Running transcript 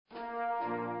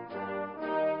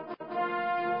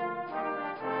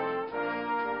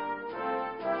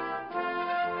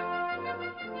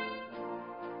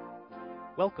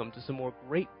Welcome to some more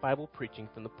great Bible preaching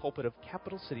from the pulpit of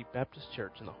Capital City Baptist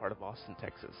Church in the heart of Austin,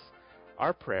 Texas.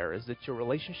 Our prayer is that your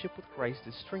relationship with Christ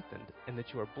is strengthened and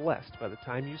that you are blessed by the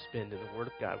time you spend in the Word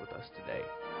of God with us today.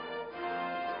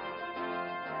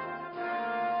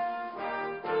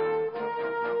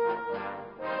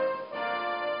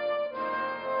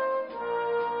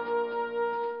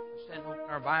 Stand open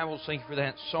our Bibles. Thank you for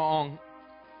that song.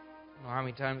 I don't know how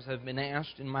many times I've been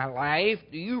asked in my life,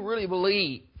 do you really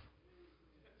believe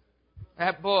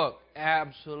that book?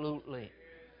 Absolutely.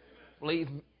 Believe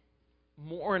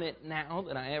more in it now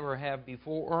than I ever have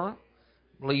before.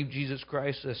 Believe Jesus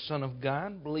Christ, the Son of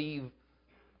God. Believe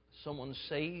someone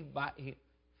saved by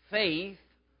faith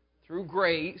through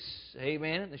grace.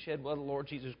 Amen. In the shed blood of the Lord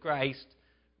Jesus Christ.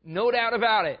 No doubt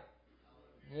about it.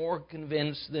 More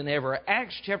convinced than ever.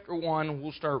 Acts chapter 1,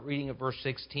 we'll start reading at verse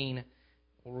 16.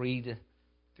 We'll read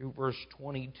through verse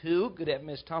 22. Good to have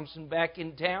Miss Thompson back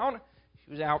in town. She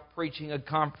was out preaching a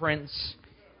conference.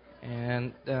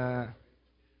 And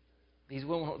these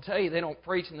women will tell you they don't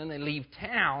preach and then they leave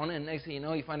town. And next thing you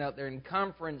know, you find out they're in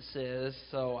conferences.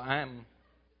 So I'm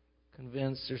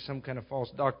convinced there's some kind of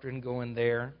false doctrine going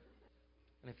there.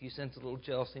 And if you sense a little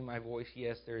jealousy in my voice,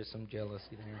 yes, there is some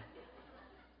jealousy there.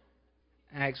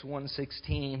 Acts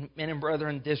 1:16, men and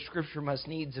brethren, this scripture must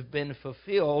needs have been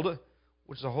fulfilled,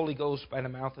 which the Holy Ghost by the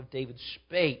mouth of David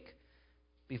spake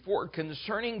before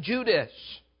concerning Judas.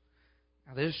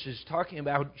 Now this is talking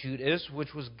about Judas,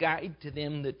 which was guide to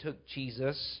them that took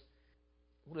Jesus.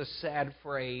 What a sad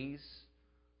phrase.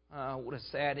 What a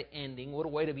sad ending. What a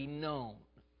way to be known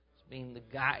as being the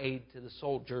guide to the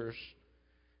soldiers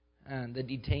that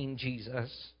detained Jesus.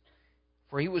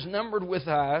 For he was numbered with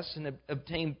us and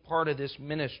obtained part of this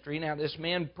ministry. Now this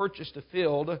man purchased a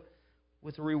field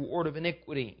with the reward of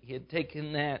iniquity. He had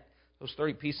taken those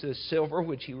 30 pieces of silver,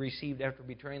 which he received after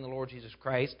betraying the Lord Jesus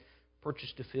Christ,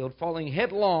 purchased a field. Falling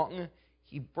headlong,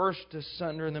 he burst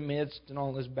asunder in the midst, and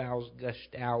all his bowels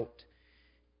gushed out.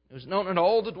 It was known unto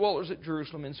all the dwellers at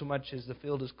Jerusalem, insomuch as the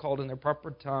field is called in their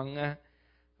proper tongue,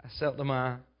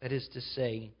 Aceldama, that is to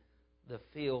say, the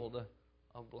field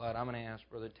of blood. I'm going to ask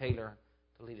Brother Taylor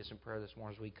to lead us in prayer this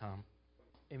morning as we come.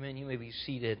 Amen. You may be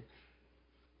seated.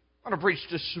 I want to preach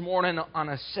this morning on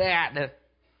a sad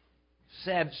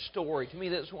story. To me,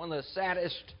 that's one of the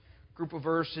saddest group of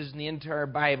verses in the entire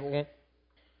Bible.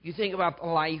 You think about the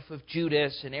life of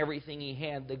Judas and everything he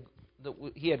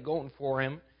had going for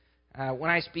him. When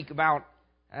I speak about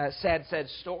a sad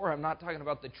story, I'm not talking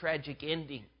about the tragic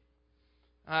ending.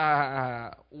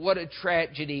 What a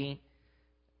tragedy.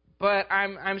 But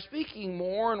I'm speaking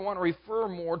more and want to refer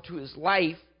more to his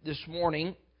life this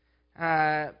morning.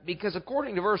 Because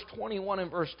according to verse 21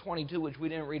 and verse 22, which we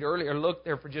didn't read earlier, look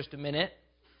there for just a minute.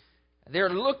 They're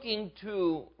looking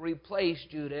to replace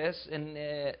Judas, and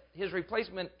his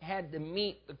replacement had to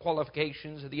meet the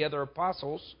qualifications of the other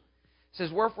apostles. It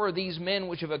says, wherefore these men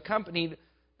which have accompanied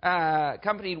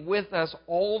with us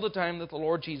all the time that the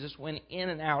Lord Jesus went in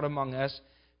and out among us,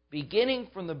 beginning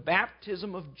from the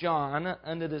baptism of John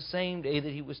unto the same day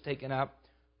that he was taken up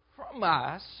from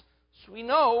us. So we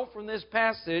know from this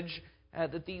passage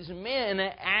that these men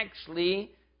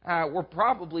actually were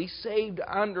probably saved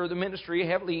under the ministry,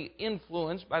 heavily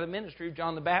influenced by the ministry of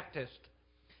John the Baptist.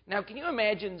 Now, can you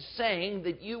imagine saying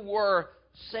that you were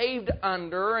saved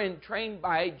under and trained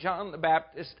by John the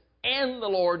Baptist and the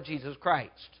Lord Jesus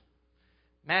Christ?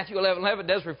 Matthew 11:11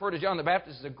 does refer to John the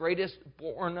Baptist as the greatest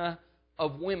born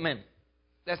of women.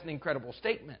 That's an incredible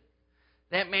statement.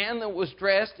 That man that was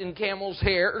dressed in camel's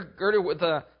hair, girded with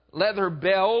a leather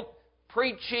belt,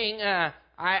 preaching,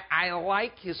 I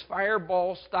like his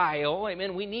fireball style.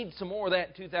 Amen. We need some more of that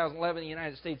in 2011 in the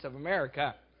United States of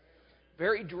America.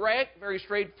 Very direct, very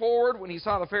straightforward. When he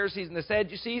saw the Pharisees and the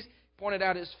Sadducees, pointed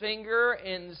out his finger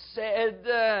and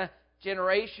said,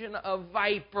 generation of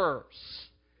vipers.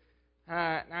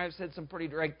 Now I've said some pretty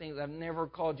direct things. I've never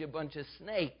called you a bunch of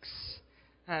snakes.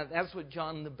 That's what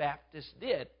John the Baptist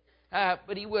did.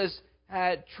 But he was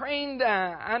trained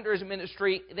under his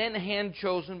ministry, then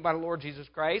hand-chosen by the Lord Jesus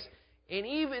Christ, and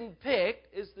even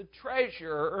picked as the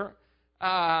treasurer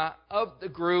of the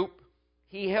group.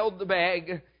 He held the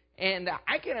bag, and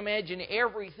I can imagine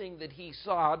everything that he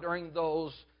saw during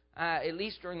those, at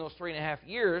least during those 3.5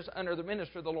 years, under the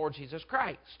ministry of the Lord Jesus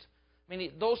Christ. I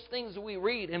mean, those things that we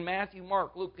read in Matthew,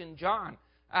 Mark, Luke, and John,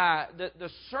 the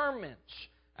sermons,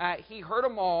 he heard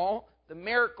them all. The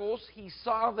miracles, he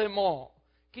saw them all.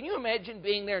 Can you imagine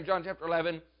being there in John chapter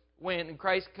 11 when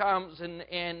Christ comes and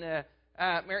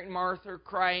Mary and Martha are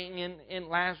crying and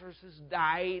Lazarus has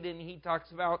died, and he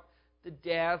talks about the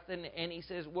death, and he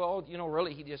says, well,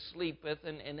 really, he just sleepeth,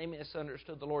 and they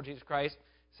misunderstood the Lord Jesus Christ.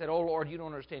 said, "Oh, Lord, you don't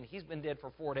understand. He's been dead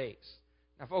for 4 days."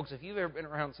 Now, folks, if you've ever been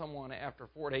around someone after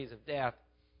 4 days of death,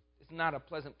 it's not a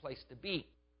pleasant place to be.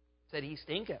 Said, "He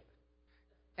stinketh."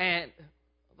 And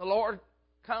the Lord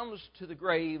comes to the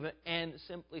grave and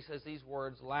simply says these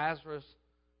words, "Lazarus,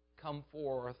 come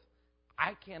forth."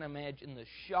 I can't imagine the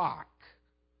shock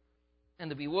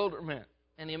and the bewilderment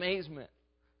and the amazement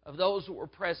of those who were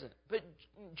present. But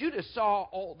Judas saw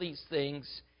all these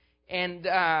things, and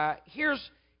here's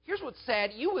what's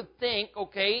sad. You would think,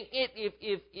 okay,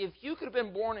 if you could have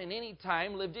been born in any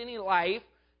time, lived any life,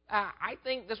 I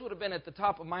think this would have been at the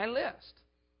top of my list.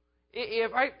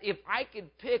 If I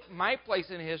could pick my place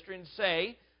in history and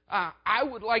say, I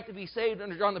would like to be saved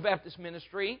under John the Baptist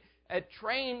ministry,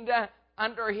 trained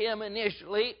under him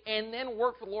initially, and then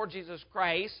work for the Lord Jesus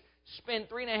Christ, spend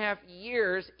 3.5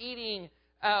 years eating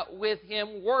with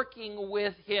him, working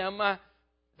with him,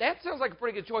 that sounds like a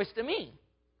pretty good choice to me.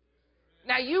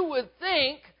 Now, you would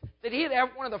think that he'd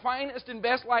have one of the finest and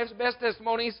best lives, best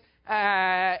testimonies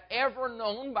ever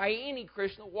known by any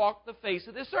Christian that walked the face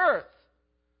of this earth.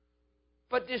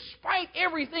 But despite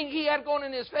everything he had going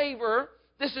in his favor,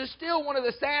 this is still one of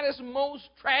the saddest, most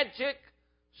tragic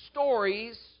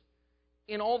stories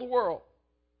in all the world.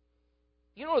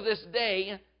 You know, this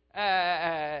day,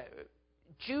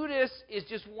 Judas is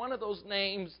just one of those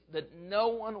names that no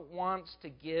one wants to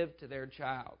give to their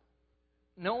child.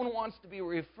 No one wants to be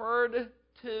referred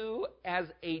to as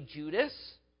a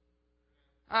Judas.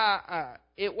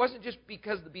 It wasn't just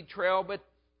because of the betrayal, but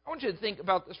I want you to think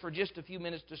about this for just a few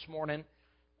minutes this morning.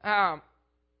 At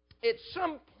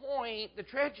some point, the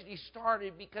tragedy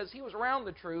started because he was around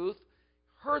the truth,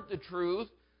 heard the truth,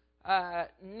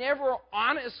 never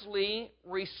honestly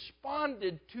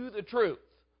responded to the truth.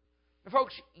 Now,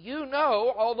 folks, you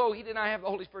know, although he did not have the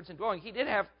Holy Spirit's indwelling, he did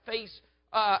face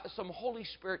some Holy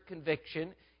Spirit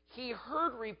conviction. He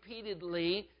heard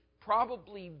repeatedly,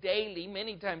 probably daily,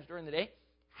 many times during the day,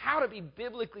 how to be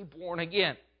biblically born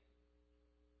again.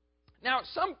 Now, at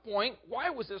some point,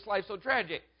 why was this life so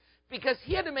tragic? Because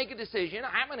he had to make a decision.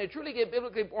 I'm going to truly get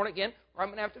biblically born again, or I'm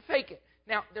going to have to fake it.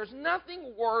 Now, there's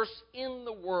nothing worse in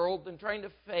the world than trying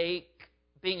to fake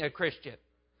being a Christian.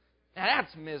 Now,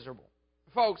 that's miserable.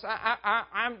 Folks,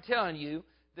 I'm telling you,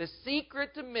 the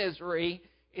secret to misery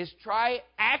is try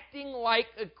acting like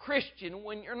a Christian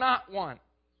when you're not one.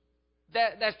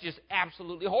 That's just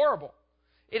absolutely horrible.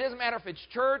 It doesn't matter if it's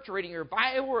church or reading your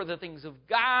Bible or the things of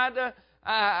God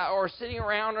or sitting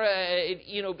around,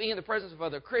 being in the presence of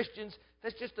other Christians.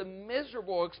 That's just a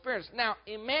miserable experience. Now,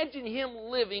 imagine him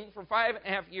living for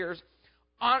 5.5 years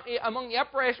among the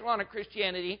upper echelon of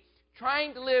Christianity,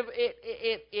 trying to live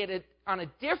on a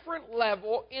different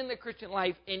level in the Christian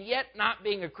life and yet not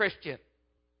being a Christian.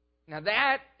 Now,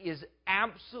 that is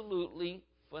absolutely,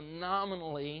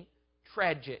 phenomenally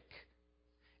tragic.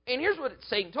 And here's what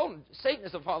Satan told him. Satan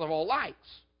is the father of all lies.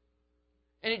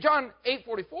 And in John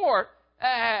 8:44,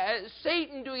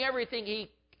 Satan, doing everything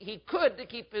he could to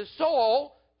keep his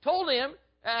soul, told him,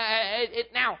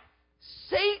 now,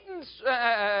 Satan's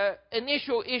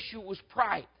initial issue was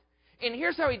pride. And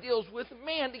here's how he deals with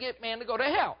man to get man to go to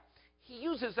hell. He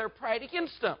uses their pride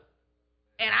against them.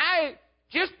 And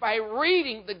just by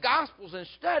reading the Gospels and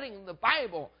studying the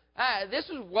Bible, this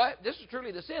is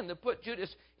truly the sin that put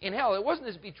Judas in hell. It wasn't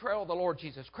his betrayal of the Lord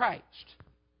Jesus Christ.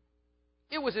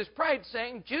 It was his pride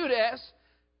saying, Judas,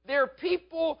 there are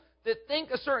people that think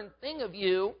a certain thing of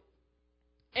you,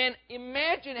 and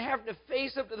imagine having to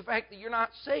face up to the fact that you're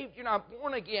not saved, you're not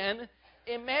born again.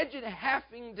 Imagine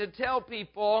having to tell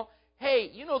people, hey,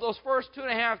 you know those first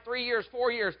 2.5, 3 years,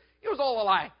 4 years, it was all a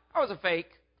lie. I was a fake.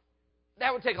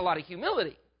 That would take a lot of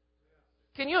humility.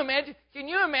 Can you imagine?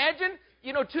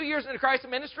 2 years into Christ's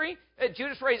ministry,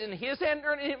 Judas raising his hand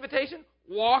during an invitation,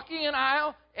 walking an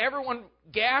aisle, everyone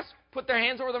gasped, put their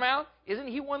hands over their mouth. Isn't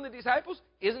he one of the disciples?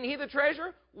 Isn't he the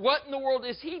treasurer? What in the world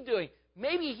is he doing?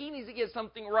 Maybe he needs to get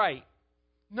something right.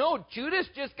 No, Judas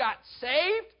just got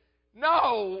saved?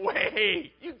 No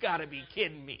way. You got to be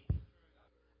kidding me.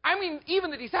 I mean,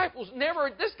 even the disciples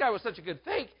this guy was such a good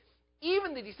fake,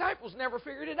 even the disciples never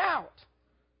figured it out.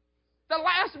 The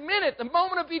last minute, the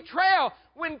moment of betrayal,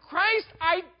 when Christ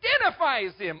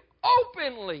identifies him,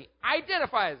 openly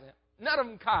identifies him, none of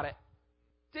them caught it.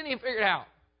 Didn't even figure it out.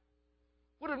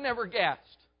 Would have never guessed.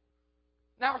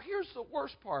 Now, here's the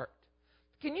worst part.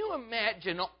 Can you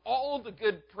imagine all the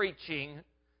good preaching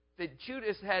that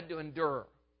Judas had to endure?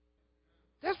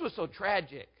 This was so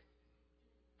tragic.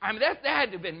 I mean, that had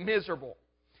to have been miserable.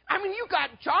 I mean, you got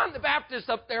John the Baptist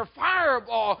up there,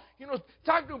 fireball,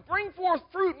 talking to him, bring forth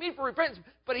fruit, meet for repentance.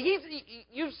 But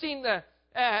you've seen the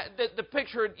the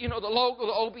picture, the logo,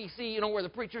 the OBC, where the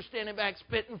preacher's standing back,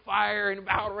 spitting fire and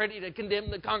about ready to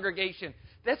condemn the congregation.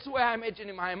 That's the way I imagine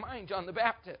in my mind John the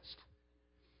Baptist.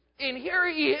 And here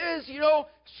he is,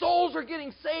 souls are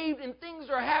getting saved and things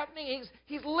are happening.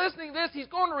 He's listening to this. He's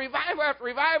going to revival after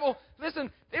revival.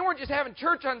 Listen, they weren't just having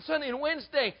church on Sunday and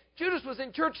Wednesday. Judas was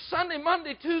in church Sunday,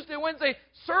 Monday, Tuesday, Wednesday.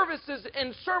 Services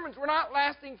and sermons were not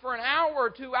lasting for an hour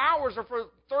or 2 hours or for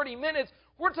 30 minutes.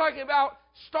 We're talking about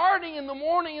starting in the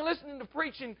morning and listening to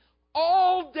preaching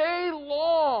all day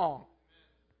long.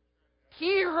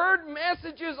 He heard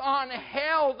messages on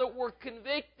hell that were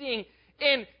convicting.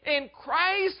 And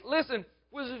Christ, listen,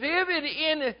 was vivid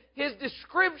in His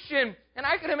description. And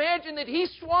I can imagine that He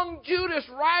swung Judas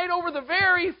right over the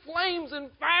very flames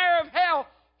and fire of hell,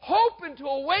 hoping to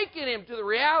awaken him to the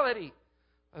reality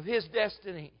of his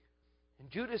destiny.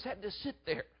 And Judas had to sit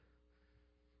there.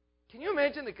 Can you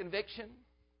imagine the conviction?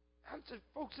 I said,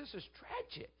 folks, this is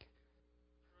tragic.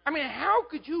 I mean, how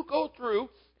could you go through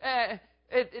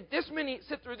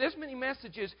sit through this many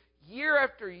messages year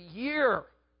after year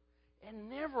and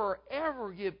never,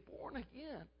 ever get born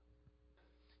again?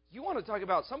 You want to talk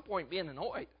about some point being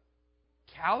annoyed,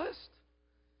 calloused?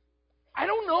 I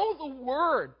don't know the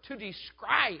word to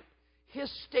describe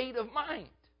his state of mind.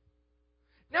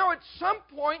 Now, at some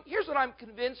point, here's what I'm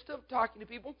convinced of talking to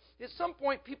people. At some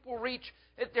point, people reach,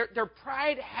 their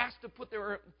pride has to put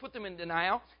them in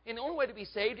denial. And the only way to be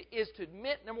saved is to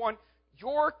admit, number one,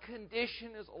 your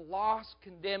condition is a lost,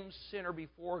 condemned sinner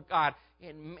before God.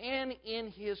 And man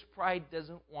in his pride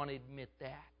doesn't want to admit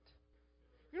that.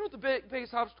 You know what the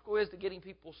biggest obstacle is to getting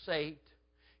people saved?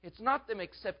 It's not them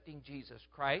accepting Jesus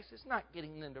Christ. It's not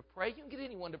getting them to pray. You can get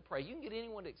anyone to pray. You can get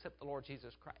anyone to accept the Lord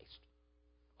Jesus Christ.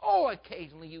 Oh,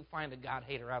 occasionally you find a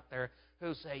God-hater out there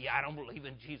who say, I don't believe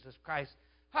in Jesus Christ.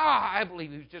 I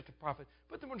believe he was just a prophet.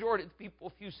 But the majority of the people,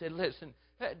 if you said, listen,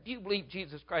 do you believe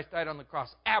Jesus Christ died on the cross?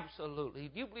 Absolutely.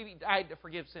 Do you believe he died to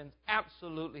forgive sins?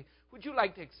 Absolutely. Would you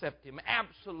like to accept him?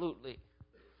 Absolutely.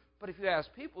 But if you ask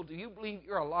people, do you believe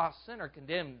you're a lost sinner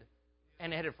condemned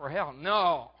and headed for hell?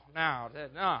 No.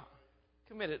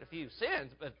 Committed a few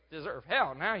sins, but deserve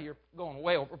hell. Now you're going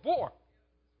way overboard.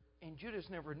 And Judas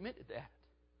never admitted that.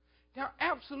 Now,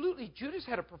 absolutely, Judas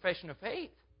had a profession of faith.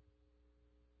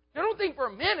 Now, don't think for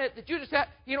a minute that Judas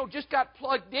just got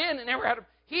plugged in and never had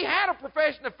he had a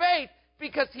profession of faith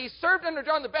because he served under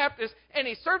John the Baptist and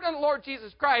he served under the Lord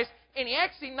Jesus Christ and he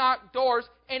actually knocked doors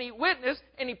and he witnessed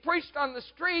and he preached on the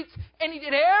streets and he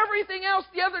did everything else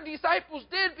the other disciples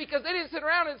did because they didn't sit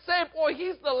around and say, boy,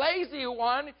 he's the lazy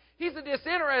one, he's the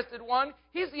disinterested one,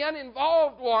 he's the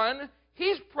uninvolved one,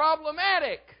 he's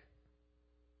problematic.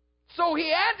 So he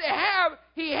had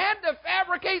to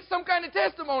fabricate some kind of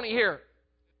testimony here.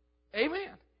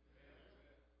 Amen.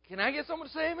 Can I get someone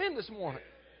to say amen this morning?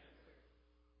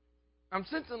 I'm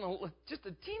sensing just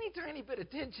a teeny tiny bit of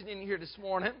tension in here this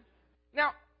morning.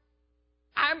 Now,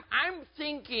 I'm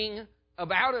thinking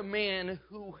about a man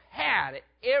who had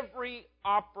every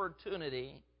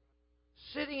opportunity,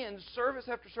 sitting in service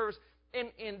after service.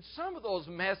 In some of those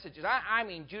messages, I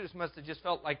mean, Judas must have just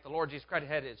felt like the Lord Jesus Christ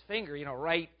had his finger,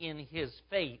 right in his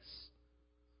face.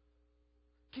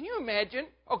 Can you imagine?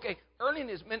 Okay, early in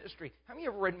his ministry, how many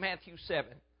of you ever read Matthew 7?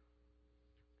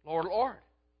 Lord, Lord,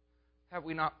 have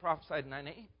we not prophesied in thy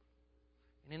name?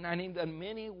 And in thy name done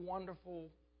many wonderful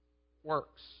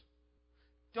works.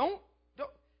 How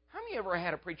many ever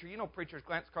had a preacher, preachers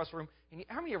glance across the room, and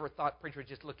how many ever thought preacher was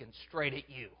just looking straight at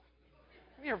you?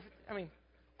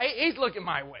 He's looking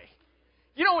my way.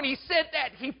 When he said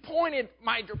that, he pointed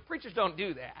preachers don't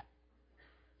do that.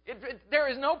 There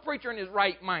is no preacher in his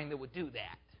right mind that would do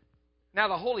that. Now,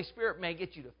 the Holy Spirit may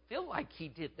get you to feel like he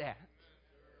did that.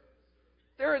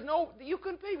 You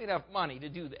couldn't pay me enough money to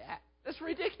do that. That's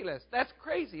ridiculous. That's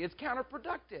crazy. It's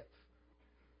counterproductive.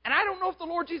 And I don't know if the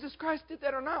Lord Jesus Christ did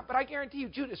that or not, but I guarantee you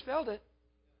Judas felt it.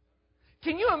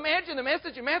 Can you imagine the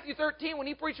message in Matthew 13 when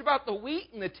he preached about the wheat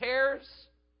and the tares?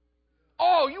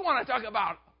 Oh, you want to talk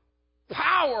about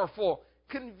powerful,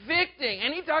 convicting.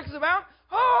 And he talks about,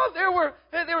 there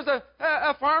was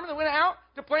a farmer that went out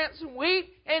to plant some wheat,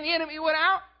 and the enemy went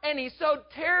out, and he sowed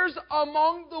tares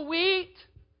among the wheat.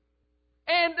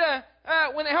 And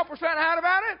when the helpers found out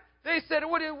about it, they said,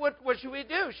 what should we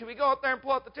do? Should we go up there and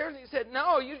pull out the tares? And he said,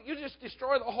 no, you just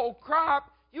destroy the whole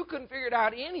crop. You couldn't figure it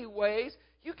out anyways.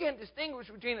 You can't distinguish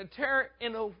between a tare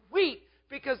and a wheat,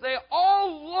 because they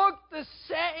all look the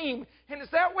same. And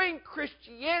it's that way in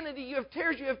Christianity. You have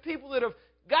tares, you have people that have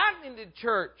gotten into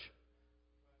church,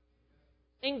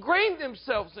 ingrained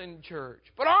themselves in church,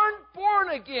 but aren't born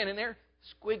again. And they're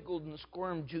squiggled and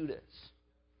squirmed Judas.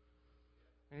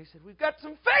 And he said, we've got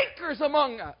some fakers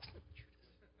among us.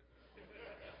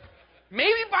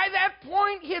 Maybe by that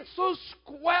point he had so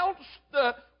squelched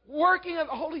the working of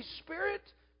the Holy Spirit,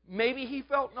 maybe he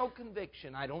felt no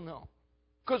conviction. I don't know.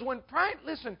 Because when pride,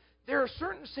 listen, there are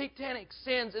certain satanic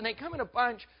sins, and they come in a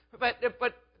bunch, but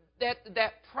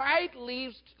that pride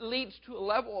leads to a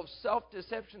level of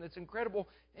self-deception that's incredible.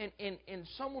 And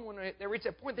someone, when they reach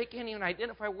that point, they can't even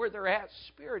identify where they're at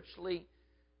spiritually.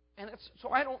 So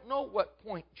I don't know what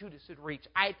point Judas had reached.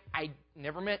 I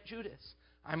never met Judas.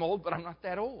 I'm old, but I'm not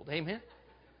that old. Amen?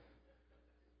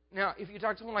 Now, if you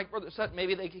talk to someone like Brother Sutton,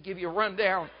 maybe they could give you a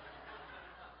rundown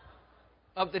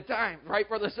of the time. Right,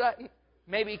 Brother Sutton?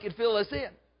 Maybe he could fill us in.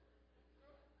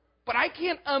 But I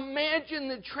can't imagine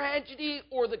the tragedy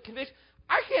or the conviction.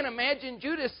 I can't imagine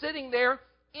Judas sitting there,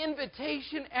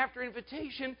 invitation after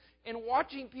invitation, and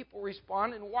watching people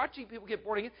respond and watching people get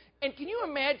born again. And can you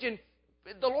imagine,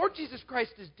 the Lord Jesus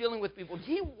Christ is dealing with people.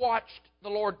 He watched the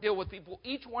Lord deal with people.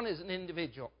 Each one is an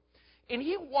individual. And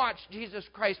He watched Jesus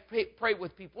Christ pray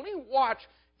with people. And He watched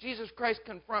Jesus Christ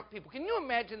confront people. Can you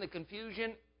imagine the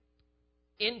confusion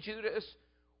in Judas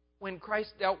when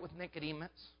Christ dealt with Nicodemus?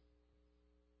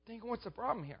 Thinking, what's the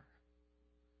problem here?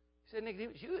 He said,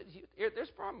 Nicodemus, there's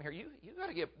a problem here. You got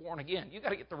to get born again. You got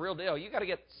to get the real deal. You got to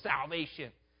get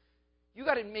salvation. You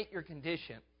got to admit your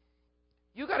condition.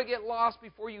 You got to get lost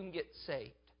before you can get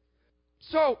saved.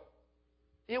 So,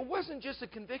 it wasn't just a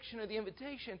conviction of the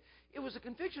invitation. It was a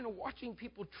conviction of watching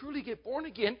people truly get born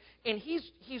again. And he's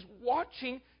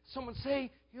watching someone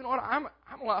say, you know what, I'm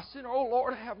a lost sinner. Oh,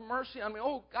 Lord, have mercy on me.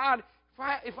 Oh, God,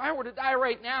 if I were to die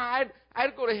right now,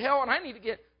 I'd go to hell, and I need to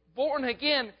get born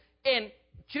again. And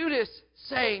Judas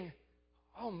saying,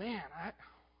 oh, man,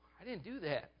 I didn't do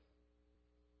that.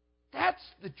 That's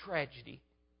the tragedy.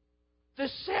 The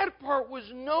sad part was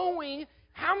knowing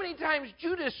how many times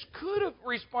Judas could have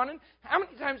responded. How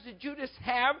many times did Judas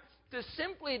have to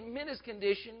simply admit his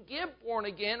condition, get born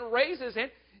again, raise his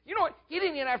hand? You know what? He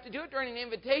didn't even have to do it during an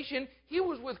invitation. He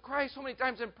was with Christ so many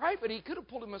times in private, he could have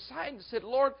pulled him aside and said,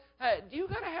 Lord, do you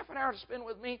got a half an hour to spend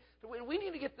with me? We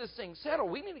need to get this thing settled.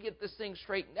 We need to get this thing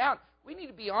straightened out. We need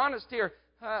to be honest here.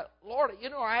 Lord, you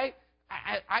know, I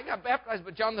got baptized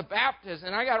by John the Baptist,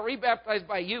 and I got rebaptized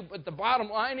by you. But the bottom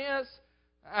line is,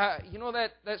 you know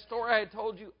that story I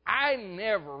told you? I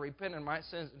never repented of my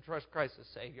sins and trust Christ as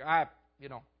Savior. I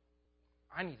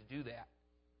need to do that.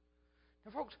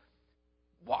 Now, folks,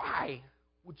 why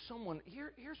would someone...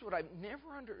 Here's what I've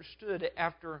never understood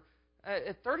after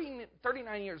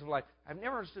 39 years of life. I've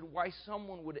never understood why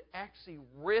someone would actually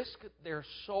risk their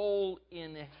soul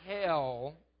in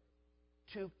hell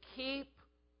to keep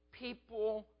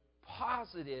people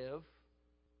positive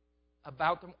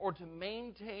about them or to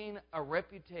maintain a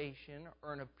reputation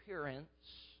or an appearance.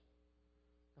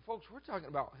 Now, folks, we're talking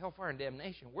about hellfire and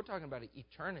damnation. We're talking about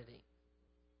eternity.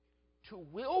 To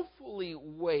willfully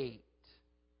wait,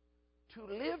 to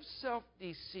live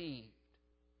self-deceived.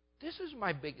 This is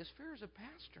my biggest fear as a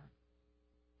pastor.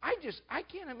 I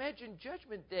can't imagine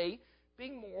Judgment Day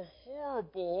being more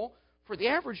horrible for the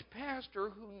average pastor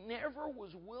who never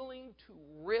was willing to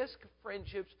risk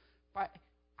friendships.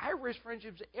 I risk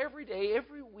friendships every day,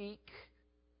 every week.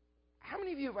 How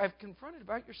many of you have I confronted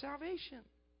about your salvation?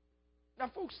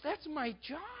 Now, folks, that's my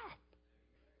job.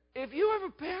 If you have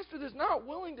a pastor that's not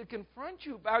willing to confront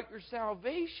you about your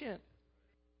salvation,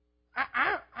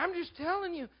 I'm just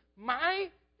telling you,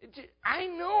 I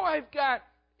know I've got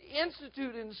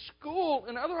institute and school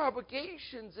and other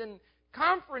obligations and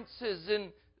conferences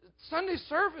and Sunday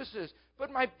services,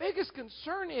 but my biggest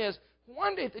concern is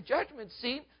one day at the judgment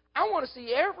seat, I want to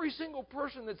see every single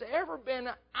person that's ever been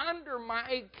under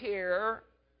my care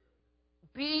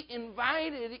be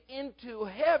invited into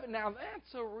heaven. Now,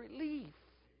 that's a relief.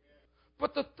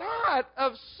 But the thought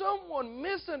of someone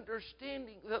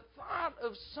misunderstanding, the thought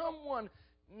of someone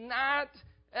not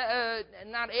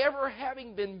ever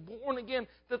having been born again,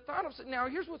 the thought of... Now,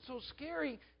 here's what's so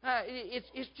scary.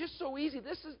 It's just so easy.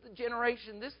 This is the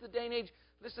generation. This is the day and age.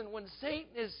 Listen, when Satan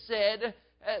has said,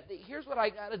 here's what I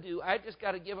got to do. I just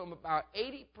got to give them about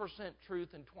 80% truth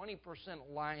and 20%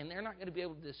 lie, and they're not going to be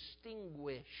able to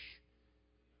distinguish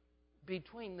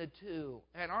between the two.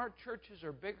 And our churches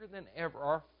are bigger than ever.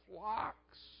 Our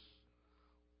flocks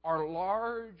are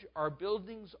large. Our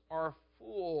buildings are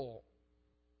full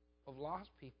of lost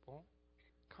people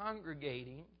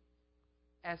congregating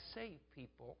as saved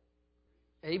people.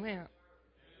 Amen.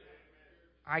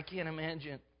 I can't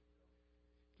imagine.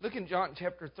 Look in John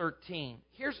chapter 13.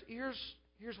 Here's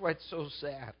why it's so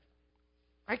sad.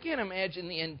 I can't imagine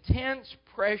the intense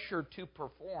pressure to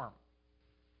perform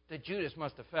that Judas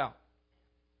must have felt.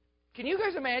 Can you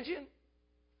guys imagine?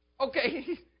 Okay.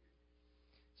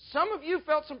 Some of you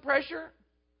felt some pressure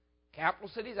Capital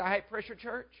City is a high-pressure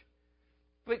church.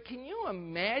 But can you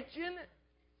imagine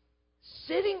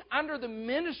sitting under the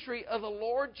ministry of the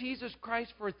Lord Jesus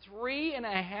Christ for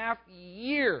 3.5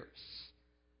 years?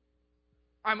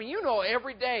 I mean, you know,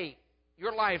 every day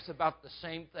your life's about the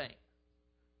same thing.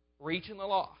 Reaching the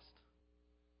lost.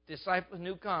 Disciples,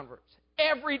 new converts.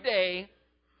 Every day,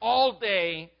 all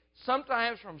day,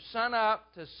 sometimes from sun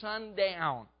up to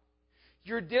sundown.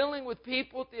 You're dealing with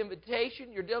people at the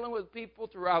invitation. You're dealing with people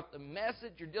throughout the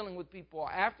message. You're dealing with people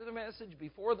after the message,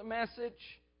 before the message.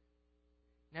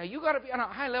 Now, you got to be on a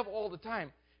high level all the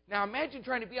time. Now, imagine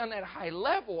trying to be on that high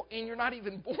level and you're not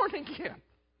even born again.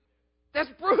 That's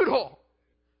brutal.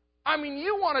 I mean,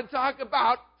 you want to talk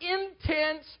about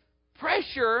intense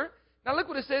pressure. Now, look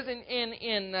what it says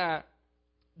in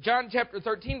John chapter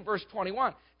 13, verse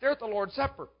 21. There at the Lord's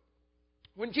Supper.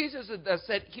 When Jesus had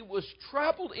said he was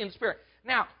troubled in spirit.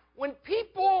 Now, when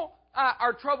people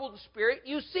are troubled in spirit,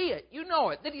 you see it. You know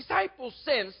it. The disciples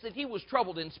sensed that he was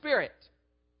troubled in spirit.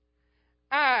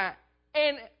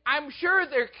 And I'm sure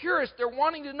they're curious. They're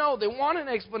wanting to know. They want an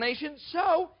explanation.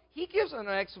 So he gives them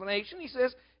an explanation. He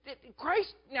says that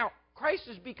Christ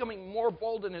is becoming more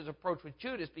bold in his approach with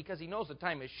Judas because he knows the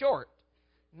time is short.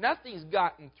 Nothing's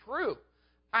gotten through.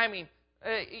 I mean,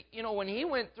 when he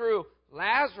went through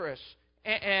Lazarus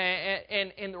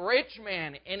and the rich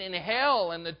man and in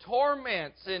hell and the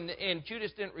torments and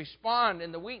Judas didn't respond,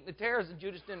 and the wheat and the tares and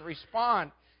Judas didn't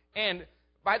respond, and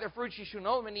by their fruits you shall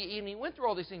know them, and he went through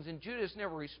all these things and Judas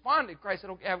never responded. Christ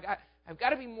said, okay, I've got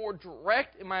to be more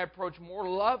direct in my approach, more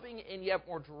loving and yet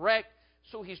more direct.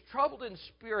 So he's troubled in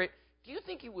spirit. Do you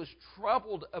think he was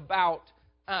troubled about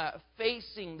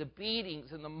facing the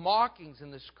beatings and the mockings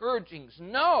and the scourgings?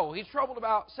 No, he's troubled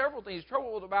about several things. He's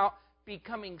troubled about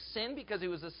becoming sin because he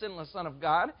was a sinless Son of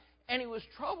God, and he was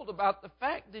troubled about the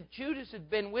fact that Judas had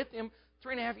been with him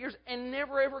 3.5 years and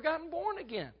never ever gotten born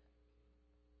again.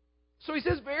 So he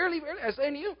says, verily, verily, I say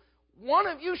unto you, one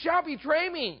of you shall betray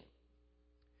me.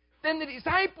 Then the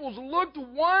disciples looked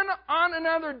one on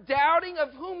another, doubting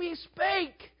of whom he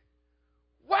spake.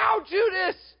 Wow,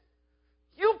 Judas,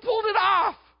 you pulled it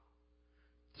off.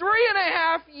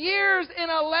 3.5 years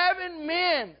and 11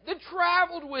 men that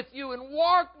traveled with you and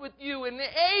walked with you and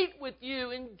ate with you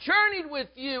and journeyed with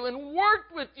you and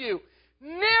worked with you.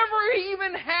 Never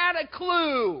even had a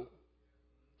clue.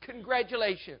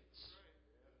 Congratulations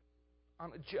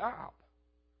on a job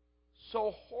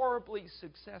so horribly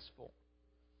successful.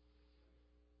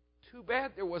 Too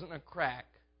bad there wasn't a crack.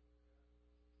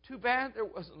 Too bad there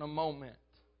wasn't a moment.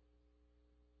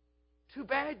 Too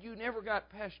bad you never got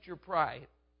past your pride.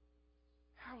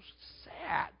 How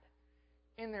sad.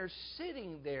 And they're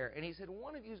sitting there, and he said,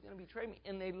 one of you is going to betray me.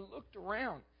 And they looked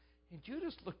around, and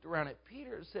Judas looked around at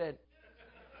Peter and said,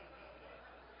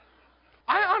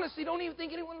 I honestly don't even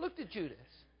think anyone looked at Judas.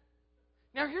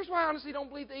 Now, here's why I honestly don't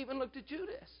believe they even looked at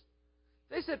Judas.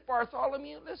 They said,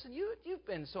 Bartholomew, listen, you've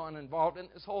been so uninvolved in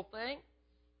this whole thing.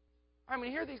 I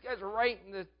mean, here these guys are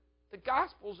writing the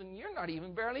Gospels, and you're not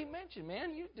even barely mentioned,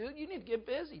 man. You need to get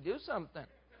busy. Do something.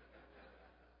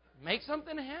 Make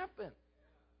something happen.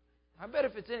 I bet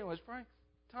if it's anyone, it's probably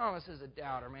Thomas is a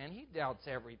doubter, man. He doubts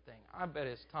everything. I bet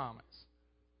it's Thomas.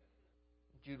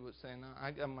 Jude would say, no,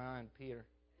 I got my eye on Peter.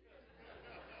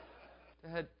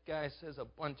 That guy says a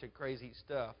bunch of crazy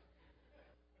stuff.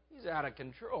 He's out of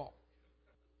control.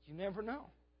 You never know.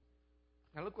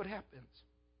 Now look what happens.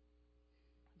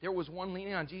 There was one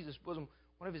leaning on Jesus' bosom,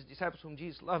 one of his disciples whom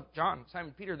Jesus loved, John.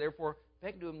 Simon Peter, therefore,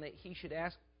 begged of him that he should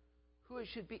ask who it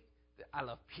should be. I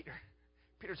love Peter.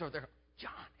 Peter's over there.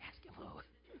 John, ask him who.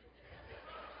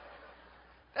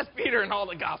 That's Peter in all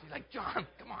the Gospels. He's like, John,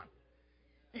 come on.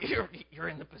 You're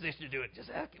in the position to do it.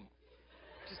 Just ask him.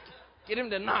 Just get him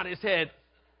to nod his head,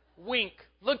 wink,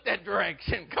 look that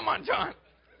direction. Come on, John.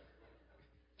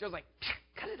 Joe's like,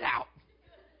 cut it out.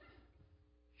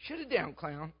 Shut it down,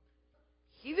 clown.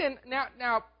 He then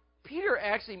now Peter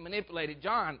actually manipulated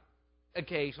John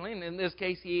occasionally, and in this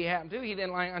case he happened to. He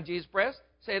then lying on Jesus' breast,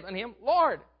 saith unto him,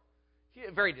 Lord.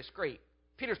 Very discreet.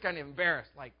 Peter's kind of embarrassed,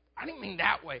 like, I didn't mean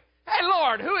that way. Hey,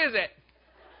 Lord, who is it?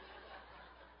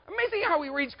 Amazing how we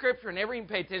read Scripture and never even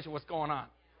pay attention to what's going on.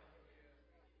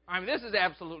 I mean, this is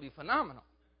absolutely phenomenal.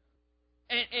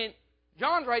 And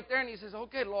John's right there, and he says,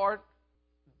 okay, Lord,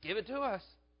 give it to us.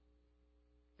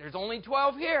 There's only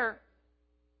 12 here.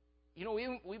 You know,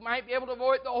 we might be able to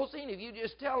avoid the whole scene if you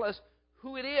just tell us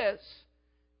who it is.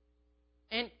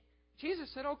 And Jesus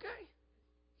said, okay.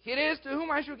 It is to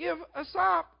whom I shall give a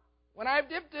sop when I've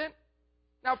dipped it.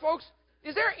 Now, folks,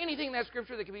 is there anything in that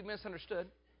Scripture that can be misunderstood?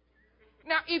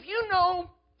 Now, if you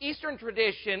know Eastern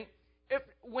tradition,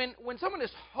 when someone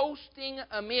is hosting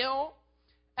a meal,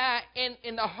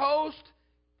 And the host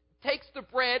takes the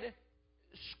bread,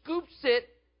 scoops it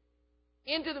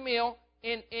into the meal,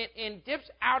 and dips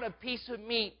out a piece of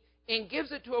meat and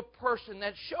gives it to a person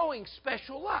that's showing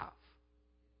special love.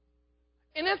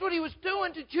 And that's what he was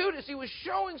doing to Judas. He was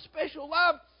showing special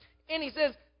love. And he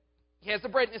says, he has the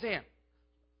bread in his hand.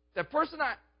 The person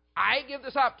I give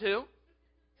this up to,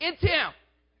 it's him.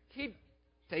 He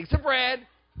takes the bread,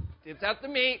 dips out the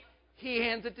meat, he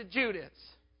hands it to Judas.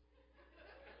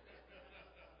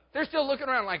 They're still looking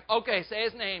around like, okay, say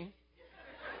his name.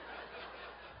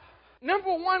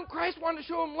 Number one, Christ wanted to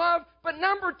show him love. But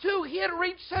number two, he had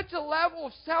reached such a level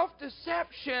of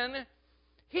self-deception,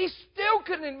 he still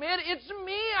couldn't admit, it's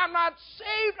me, I'm not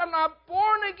saved, I'm not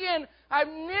born again, I've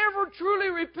never truly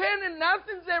repented,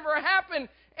 nothing's ever happened.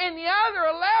 And the other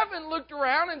 11 looked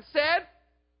around and said,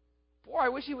 boy, I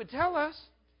wish he would tell us.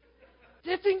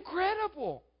 It's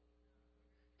incredible.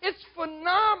 It's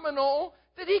phenomenal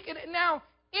that he could. Now,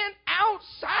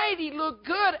 outside he looked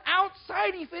good.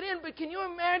 Outside he fit in. But can you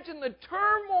imagine the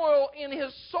turmoil in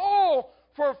his soul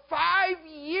for 5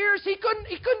 years? He couldn't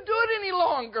do it any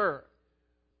longer.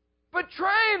 But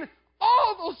trying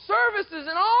all those services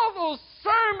and all those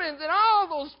sermons and all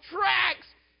those tracts,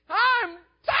 I'm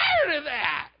tired of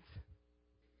that.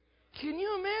 Can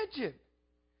you imagine?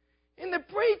 And the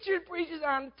preacher preaches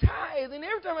on tithe, and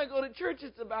every time I go to church,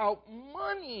 it's about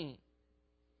money.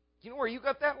 You know where you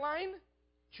got that line?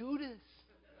 Judas.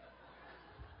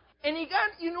 And he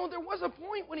got, there was a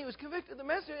point when he was convicted of the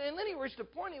message, and then he reached a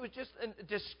point he was just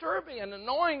disturbing and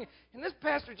annoying, and this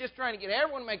pastor just trying to get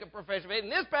everyone to make a profession of faith,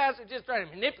 and this pastor just trying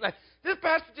to manipulate, this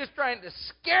pastor just trying to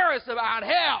scare us about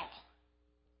hell.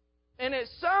 And at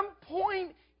some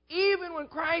point, even when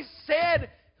Christ said,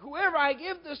 whoever I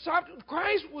give this up to,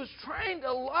 Christ was trying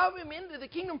to love him into the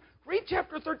kingdom. Read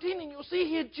chapter 13 and you'll see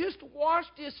he had just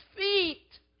washed his feet.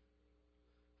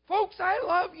 Folks, I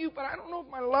love you, but I don't know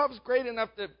if my love's great enough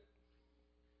to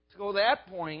go to that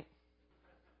point.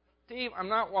 Steve, I'm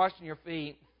not washing your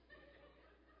feet.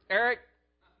 Eric,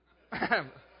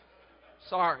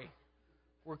 sorry.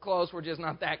 We're close, we're just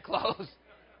not that close.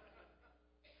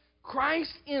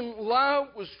 Christ in love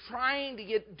was trying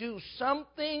to do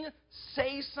something,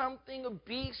 say something,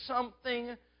 be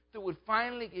something that would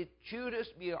finally get Judas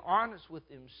to be honest with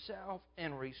himself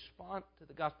and respond to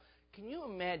the gospel. Can you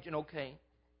imagine, can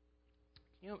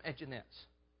you imagine this?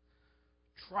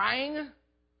 Trying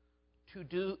to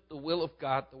do the will of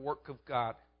God, the work of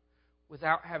God,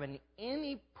 without having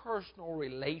any personal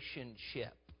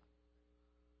relationship.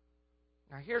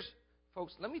 Now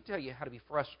folks, let me tell you how to be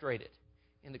frustrated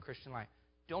in the Christian life.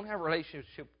 Don't have a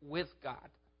relationship with God,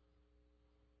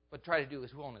 but try to do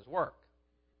His will and His work.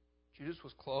 Judas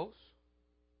was close.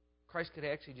 Christ could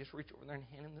actually just reach over there and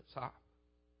hand him the top.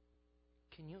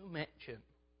 Can you imagine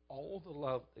all the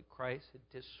love that Christ had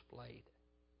displayed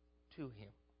to him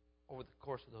over the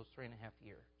course of those 3.5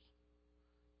 years?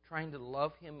 Trying to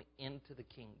love him into the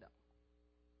kingdom.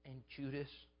 And Judas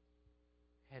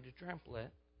had to trample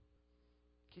it.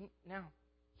 Now,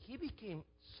 he became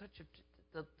such a...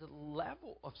 The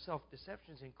level of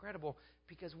self-deception is incredible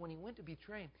because when he went to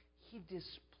betray him, he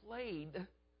displayed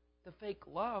the fake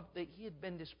love that he had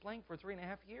been displaying for 3.5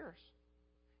 years.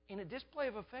 In a display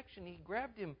of affection, he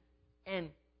grabbed him and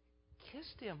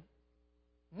kissed him,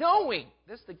 knowing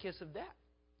this is the kiss of death.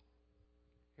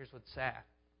 Here's what's sad.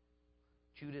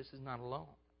 Judas is not alone.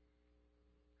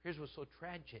 Here's what's so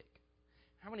tragic.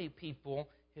 How many people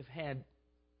have had,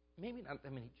 maybe not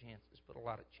that many chances, but a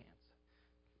lot of chances?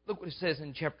 Look what it says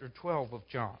in chapter 12 of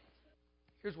John.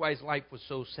 Here's why his life was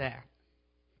so sad.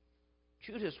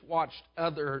 Judas watched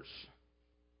others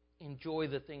enjoy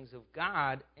the things of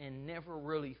God and never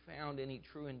really found any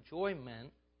true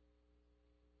enjoyment.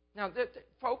 Now,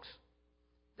 folks,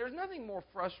 there's nothing more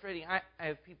frustrating. I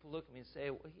have people look at me and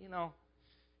say, well,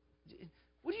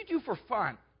 what do you do for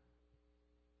fun?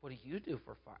 What do you do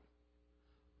for fun?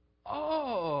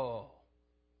 Oh,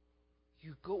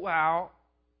 you go out,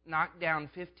 knock down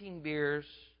 15 beers,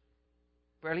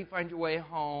 barely find your way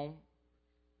home,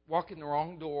 walk in the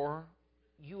wrong door.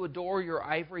 You adore your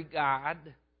ivory god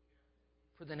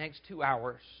for the next 2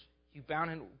 hours. You bow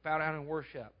down in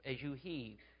worship as you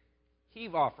heave.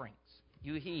 Heave offerings.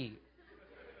 You heave.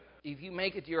 If you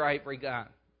make it to your ivory god.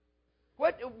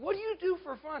 What do you do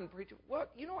for fun, preacher?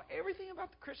 Everything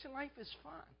about the Christian life is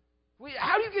fun.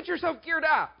 How do you get yourself geared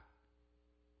up?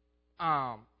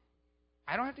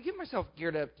 I don't have to get myself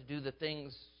geared up to do the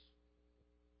things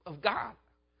of God.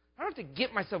 I don't have to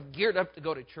get myself geared up to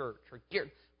go to church or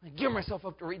gear myself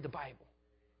up to read the Bible.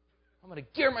 I'm going to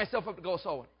gear myself up to go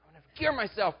sowing. I'm going to gear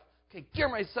myself. Gear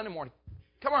my Sunday morning.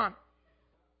 Come on.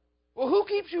 Well, who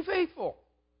keeps you faithful?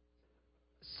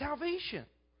 salvation.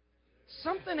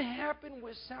 Something happened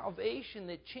with salvation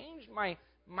that changed my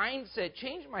mindset,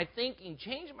 changed my thinking,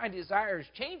 changed my desires,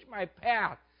 changed my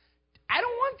path. I don't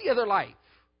want the other life.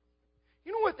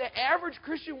 You know what the average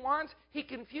Christian wants? He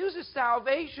confuses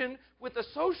salvation with the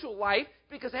social life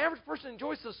because the average person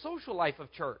enjoys the social life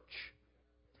of church.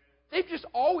 They've just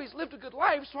always lived a good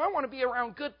life, so I want to be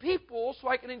around good people so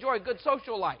I can enjoy a good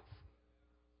social life.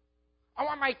 I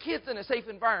want my kids in a safe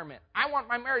environment. I want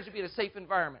my marriage to be in a safe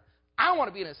environment. I want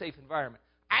to be in a safe environment.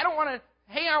 I don't want to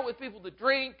hang out with people that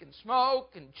drink and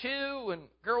smoke and chew and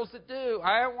girls that do.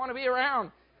 I want to be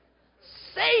around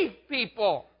safe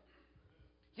people.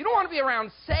 You don't want to be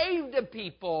around saved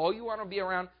people. You want to be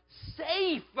around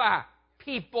safe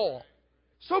people.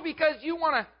 So because you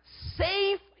want a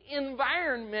safe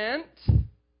environment,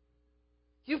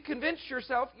 you've convinced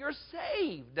yourself you're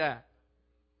saved.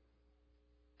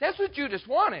 That's what Judas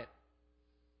wanted.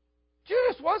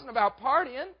 Judas wasn't about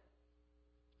partying.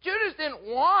 Judas didn't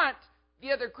want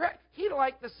the other crowd. He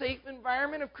liked the safe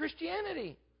environment of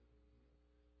Christianity.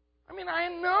 I mean, I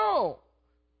know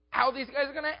how these guys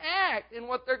are going to act and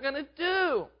what they're going to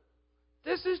do.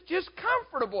 This is just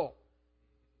comfortable.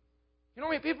 You know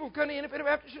how many people come to Independent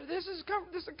Baptist Church? This is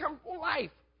a comfortable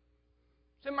life.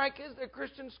 Send my kids to a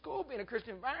Christian school, be in a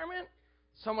Christian environment.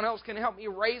 Someone else can help me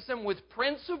raise them with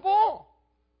principle.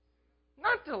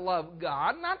 Not to love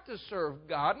God, not to serve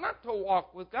God, not to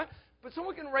walk with God, but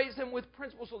someone can raise them with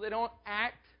principle so they don't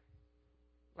act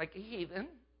like a heathen.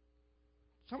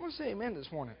 Someone say amen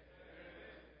this morning.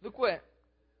 Look what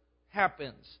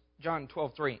happens. John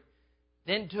 12:3.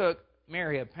 Then took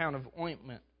Mary a pound of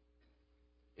ointment.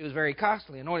 It was very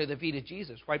costly, anointed the feet of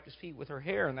Jesus, wiped his feet with her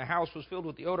hair, and the house was filled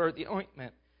with the odor of the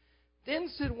ointment. Then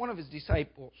said one of his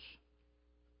disciples,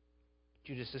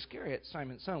 Judas Iscariot,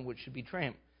 Simon's son, which should betray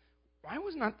him, why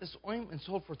was not this ointment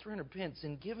sold for 300 pence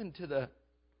and given to the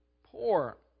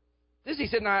poor? This he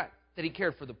said not that he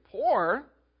cared for the poor,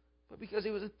 but because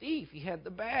he was a thief. He had the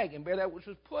bag and bare that which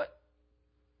was put.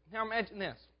 Now imagine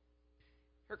this.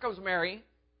 Here comes Mary.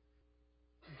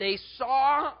 They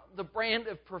saw the brand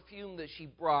of perfume that she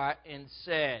brought and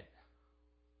said,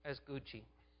 that's Gucci.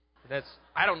 That's,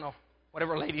 I don't know,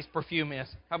 whatever lady's perfume is.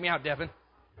 Help me out, Devin.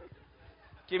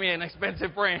 Give me an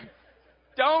expensive brand.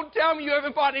 Don't tell me you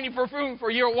haven't bought any perfume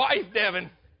for your wife, Devin.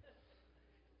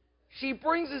 She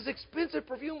brings this expensive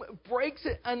perfume, breaks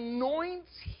it, anoints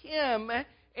him,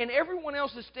 and everyone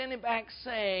else is standing back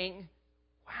saying,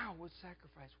 wow, what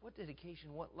sacrifice, what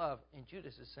dedication, what love. And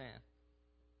Judas is saying,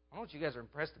 I don't know what you guys are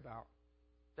impressed about.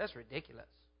 That's ridiculous.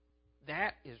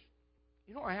 That is,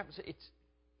 you know what I have to say?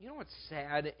 You know what's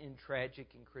sad and tragic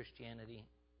in Christianity?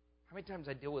 How many times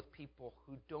I deal with people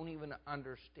who don't even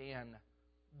understand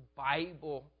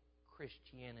Bible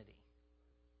Christianity.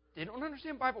 They don't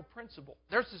understand Bible principle.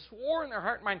 There's this war in their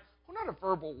heart and mind. Well, not a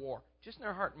verbal war, just in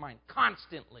their heart and mind,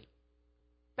 constantly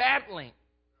battling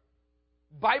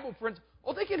Bible principle.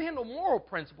 Oh, they can handle moral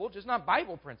principle, just not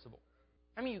Bible principle.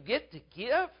 I mean, you get to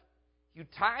give, you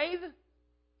tithe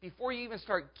before you even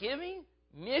start giving,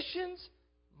 missions,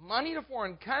 money to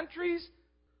foreign countries,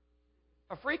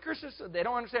 a free Christmas. They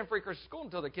don't understand free Christmas school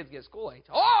until their kids get school age.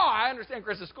 Oh, I understand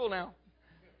Christmas school now.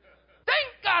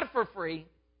 Thank God for free.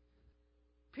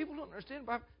 People don't understand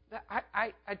Bible.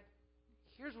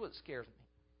 Here's what scares me.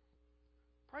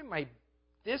 Probably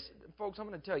folks, I'm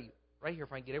going to tell you right here,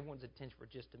 if I can get everyone's attention for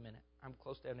just a minute. I'm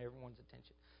close to having everyone's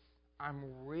attention. I'm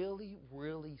really,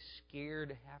 really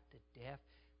scared half to death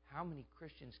how many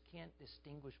Christians can't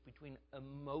distinguish between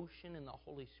emotion and the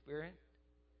Holy Spirit.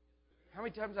 How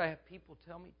many times I have people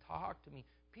tell me, talk to me,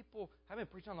 I've been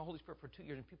preaching on the Holy Spirit for 2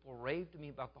 years, and people rave to me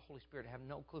about the Holy Spirit. I have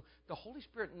no clue. The Holy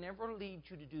Spirit never leads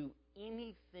you to do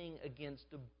anything against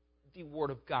the Word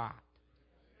of God.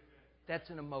 That's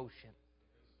an emotion.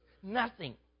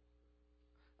 Nothing.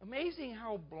 Amazing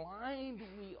how blind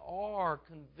we are,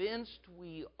 convinced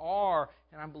we are.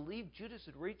 And I believe Judas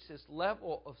had reached this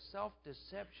level of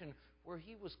self-deception where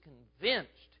he was convinced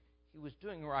he was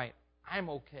doing right. I'm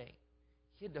okay.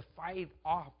 He had to fight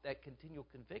off that continual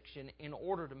conviction in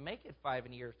order to make it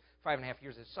 5.5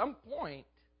 years. At some point,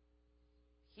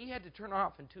 he had to turn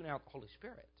off and tune out the Holy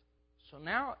Spirit. So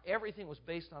now everything was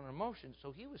based on emotion.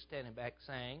 So he was standing back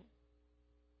saying,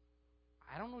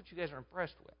 I don't know what you guys are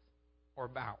impressed with or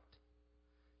about.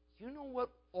 You know what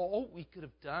all we could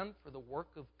have done for the work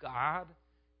of God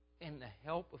and the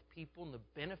help of people and the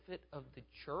benefit of the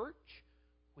church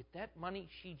with that money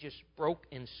she just broke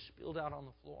and spilled out on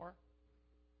the floor?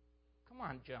 Come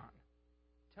on, John.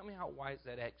 Tell me how wise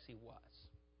that actually was.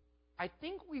 I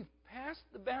think we've passed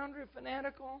the boundary of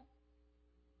fanatical.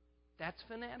 That's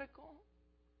fanatical.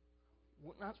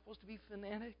 We're not supposed to be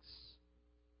fanatics.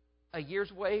 A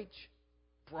year's wage,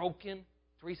 broken,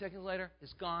 3 seconds later,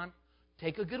 it's gone.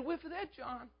 Take a good whiff of that,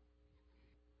 John.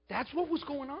 That's what was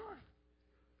going on.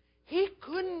 He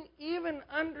couldn't even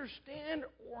understand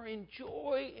or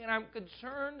enjoy, and I'm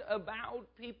concerned about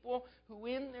people who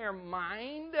in their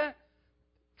mind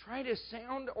try to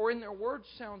sound, or in their words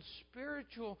sound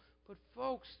spiritual. But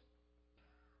folks,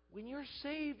 when you're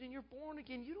saved and you're born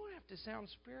again, you don't have to sound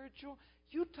spiritual.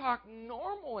 You talk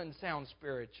normal and sound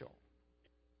spiritual.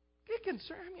 Get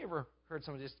concerned. Have you ever heard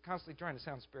someone just constantly trying to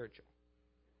sound spiritual?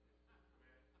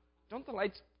 Don't the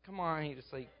lights come on? You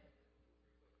just like,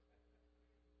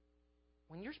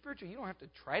 when you're spiritual, you don't have to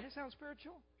try to sound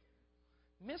spiritual.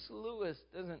 Miss Lewis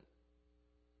doesn't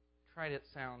try to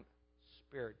sound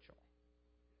spiritual.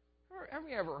 Have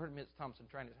you ever heard Miss Thompson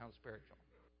trying to sound spiritual?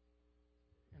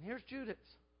 And here's Judas.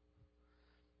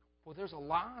 Well, there's a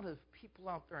lot of people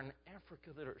out there in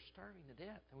Africa that are starving to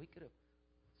death, and we could have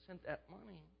sent that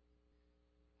money,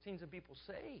 seen some people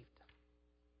saved.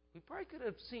 We probably could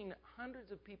have seen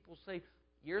hundreds of people saved.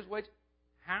 Years' wage.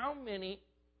 How many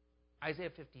Isaiah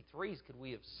 53s could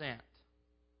we have sent?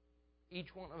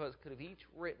 Each one of us could have each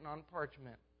written on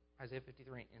parchment Isaiah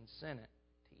 53 and sent it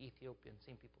to Ethiopia and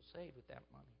seen people saved with that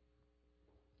money.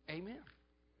 Amen.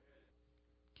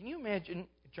 Can you imagine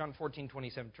John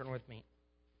 14:27? Turn with me.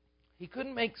 He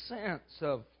couldn't make sense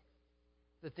of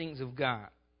the things of God.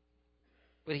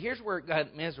 But here's where it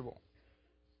got miserable.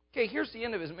 Okay, here's the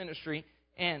end of his ministry.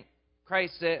 And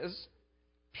Christ says,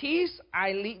 peace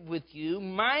I leave with you,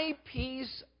 my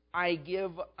peace I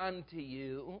give unto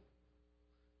you.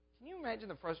 Can you imagine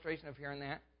the frustration of hearing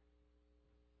that?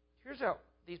 Here's how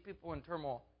these people in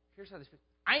turmoil, here's how they speak.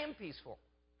 I am peaceful.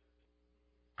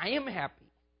 I am happy.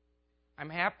 I'm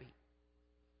happy.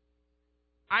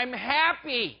 I'm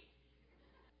happy.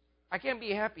 I can't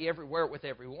be happy everywhere with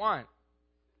everyone.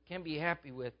 I can't be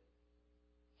happy with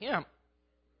him,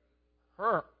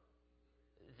 her,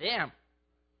 them,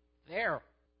 there.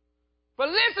 But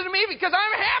listen to me because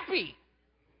I'm happy.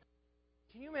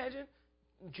 Can you imagine?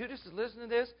 Judas is listening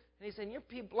to this, and he's saying, you're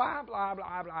blah, blah, blah,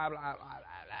 blah, blah, blah, blah, blah,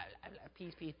 blah,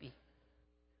 peace, peace, peace.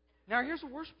 Now, here's the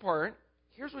worst part.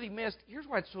 Here's what he missed. Here's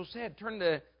why it's so sad. Turn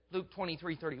to Luke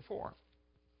 23:34.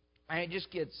 And it just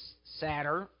gets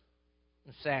sadder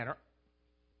and sadder.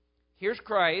 Here's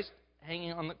Christ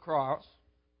hanging on the cross.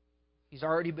 He's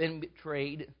already been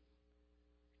betrayed.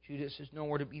 Judas is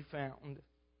nowhere to be found.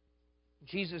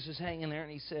 Jesus is hanging there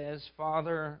and he says,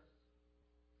 Father,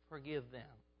 forgive them.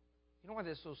 You know why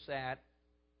this is so sad?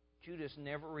 Judas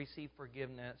never received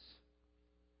forgiveness,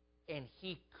 and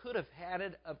he could have had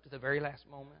it up to the very last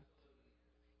moment.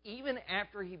 Even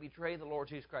after he betrayed the Lord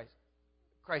Jesus Christ,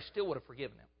 Christ still would have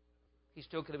forgiven him. He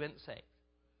still could have been saved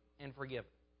and forgiven.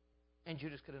 And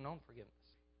Judas could have known forgiveness.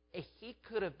 He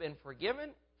could have been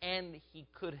forgiven, and he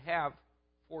could have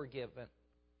forgiven,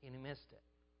 and he missed it.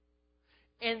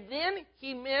 And then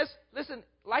he missed, listen,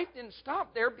 life didn't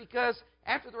stop there, because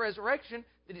after the resurrection,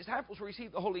 the disciples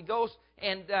received the Holy Ghost,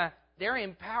 and they're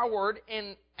empowered.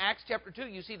 In Acts chapter 2,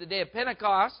 you see the day of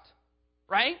Pentecost,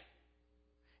 right?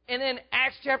 And then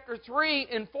Acts chapter 3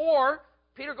 and 4,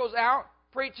 Peter goes out,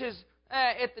 preaches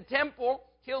at the temple,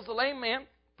 heals the lame man,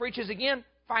 preaches again,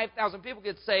 5,000 people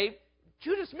get saved.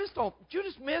 Judas missed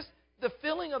the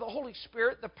filling of the Holy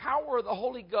Spirit, the power of the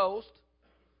Holy Ghost,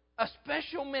 a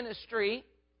special ministry.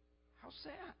 How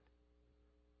sad.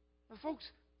 Well, folks,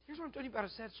 here's what I'm telling you about a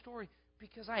sad story.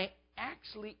 Because I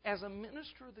actually, as a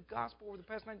minister of the gospel over the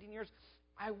past 19 years,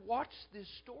 I watched this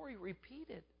story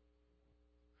repeated.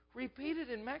 Repeated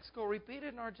in Mexico,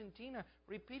 repeated in Argentina,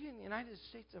 repeated in the United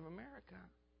States of America.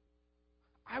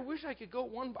 I wish I could go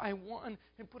one by one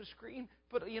and put a screen,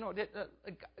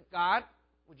 God,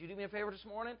 would you do me a favor this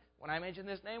morning? When I mention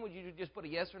this name, would you just put a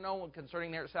yes or no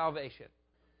concerning their salvation?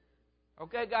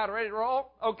 Okay, God, ready to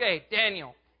roll? Okay,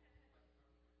 Daniel.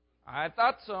 I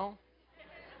thought so.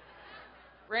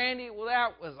 Brandy, well,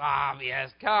 that was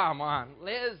obvious. Come on.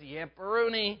 Liz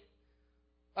Yamperuni.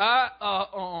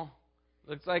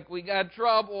 Looks like we got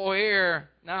trouble here.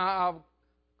 Now,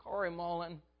 Corey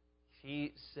Mullen,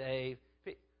 she's saved.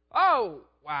 Oh,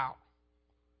 wow.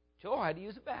 Joel had to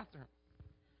use the bathroom.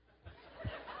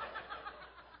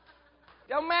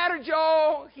 Don't matter,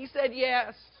 Joel. He said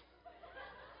yes.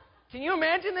 Can you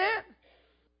imagine that?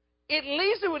 At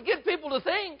least it would get people to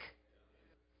think.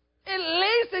 At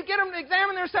least it'd get them to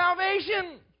examine their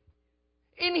salvation.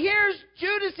 And here's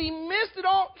Judas. He missed it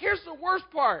all. Here's the worst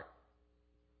part.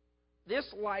 This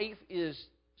life is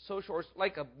so short, it's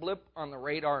like a blip on the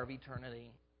radar of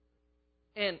eternity.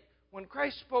 And when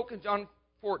Christ spoke in John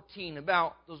 14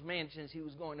 about those mansions he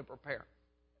was going to prepare,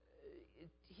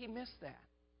 he missed that.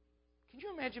 Can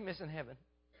you imagine missing heaven?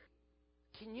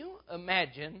 Can you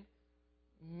imagine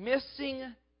missing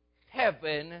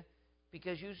heaven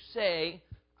because you say,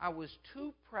 I was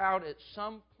too proud at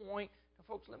some point? Now,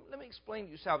 folks, let me explain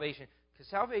to you salvation. Because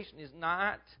salvation is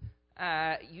not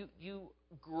you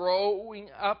growing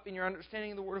up in your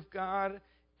understanding of the Word of God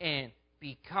and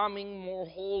becoming more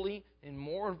holy and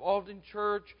more involved in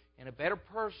church and a better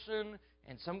person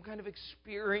and some kind of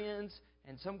experience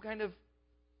and some kind of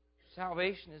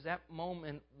salvation is that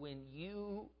moment when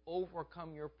you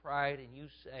overcome your pride and you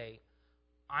say,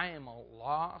 I am a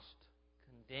lost,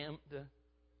 condemned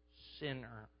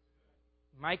sinner.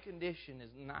 My condition is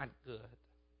not good.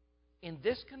 In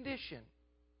this condition,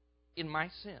 in my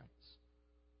sins,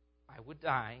 I would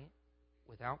die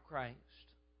without Christ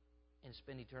and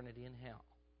spend eternity in hell.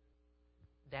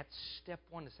 That's step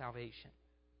one to salvation.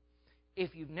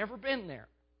 If you've never been there,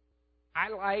 I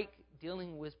like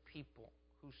dealing with people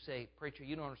who say, preacher,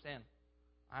 you don't understand.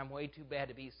 I'm way too bad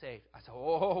to be saved. I say,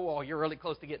 oh, you're really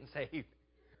close to getting saved.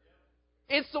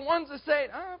 It's the ones that say,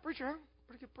 preacher, I'm a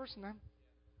pretty good person.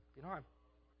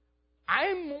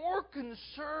 I'm more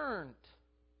concerned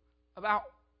about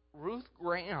Ruth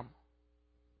Graham,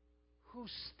 who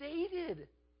stated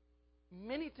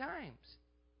many times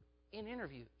in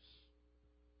interviews,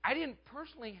 I didn't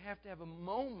personally have to have a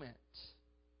moment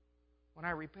when I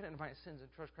repented of my sins and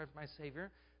trust Christ my Savior,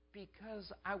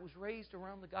 because I was raised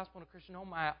around the gospel in a Christian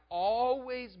home. I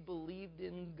always believed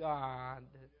in God.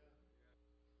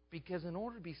 Because in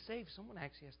order to be saved, someone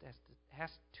actually has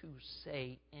to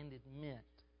say and admit,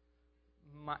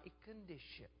 my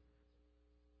condition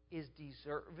is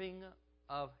deserving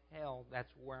of hell.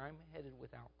 That's where I'm headed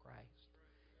without Christ.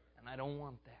 And I don't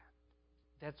want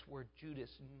that. That's where Judas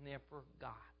never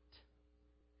got.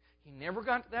 He never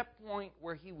got to that point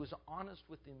where he was honest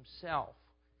with himself.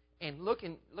 And look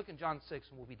in John 6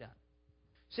 and we'll be done.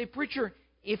 Say, preacher,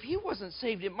 if he wasn't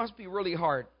saved, it must be really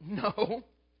hard. No.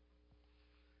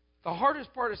 The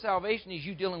hardest part of salvation is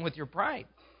you dealing with your pride.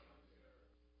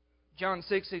 John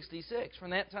 6:66.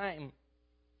 From that time,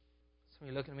 some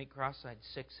of you looking at me cross-eyed,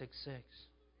 666.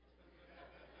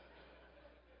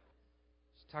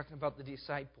 It's talking about the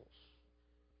disciples.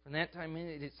 From that time,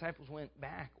 many of the disciples went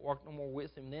back, walked no more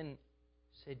with him. Then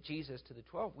said Jesus to the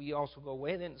 12, we also go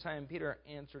away. Then Simon Peter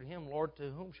answered him, Lord,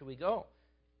 to whom shall we go?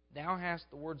 Thou hast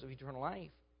the words of eternal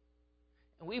life.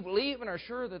 And we believe and are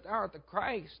sure that thou art the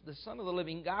Christ, the Son of the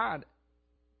living God.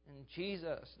 And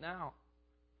Jesus. Now,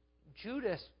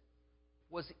 Judas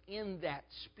was in that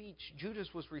speech. Judas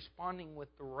was responding with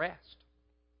the rest.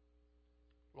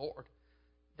 Lord,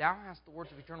 thou hast the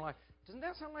words of eternal life. Doesn't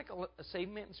that sound like a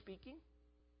saved man speaking?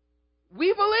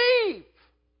 We believe.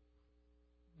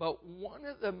 But one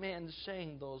of the men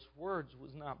saying those words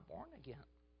was not born again.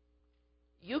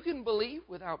 You can believe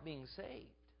without being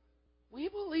saved. We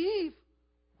believe.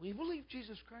 We believe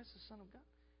Jesus Christ, the Son of God.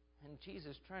 And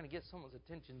Jesus, trying to get someone's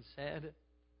attention, said,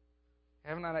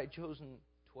 have not I chosen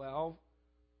 12?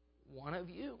 One of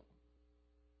you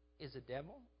is a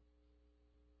devil.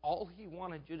 All he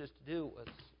wanted Judas to do was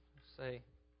say,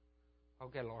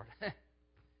 okay, Lord,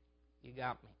 you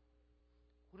got me.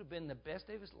 Would have been the best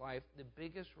day of his life, the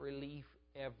biggest relief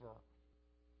ever.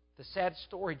 The sad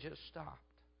story just stopped.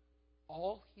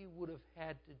 All he would have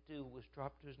had to do was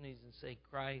drop to his knees and say,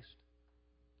 Christ,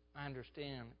 I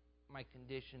understand my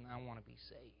condition. I want to be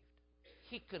saved.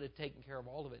 He could have taken care of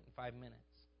all of it in 5 minutes.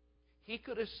 He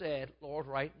could have said, Lord,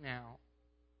 right now,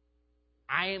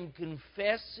 I am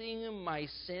confessing my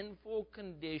sinful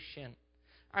condition.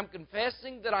 I'm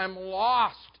confessing that I'm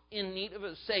lost in need of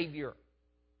a Savior.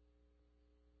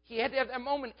 He had to have that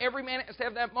moment. Every man has to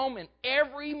have that moment.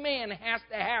 Every man has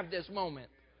to have this moment.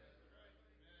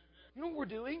 You know what we're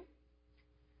doing?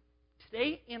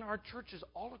 Today in our churches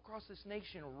all across this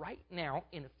nation right now,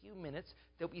 in a few minutes,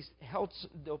 there'll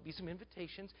be some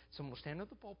invitations. Someone will stand at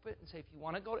the pulpit and say, if you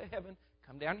want to go to heaven,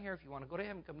 come down here. If you want to go to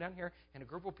heaven, come down here. And a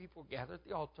group of people will gather at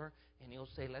the altar, and he'll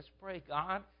say, let's pray.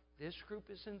 God, this group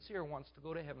is sincere, wants to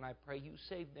go to heaven. I pray you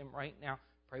save them right now.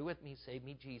 Pray with me. Save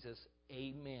me, Jesus.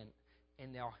 Amen.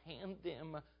 And they'll hand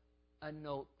them a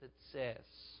note that says,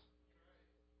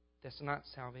 that's not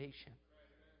salvation.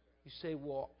 You say,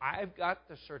 well, I've got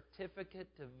the certificate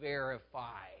to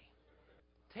verify.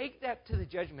 Take that to the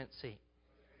judgment seat.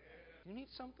 You need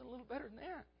something a little better than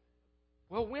that.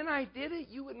 Well, when I did it,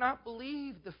 you would not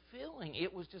believe the feeling.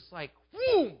 It was just like,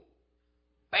 whoo,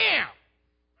 bam,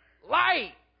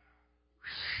 light.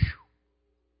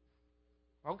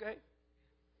 Okay.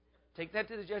 Take that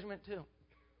to the judgment too.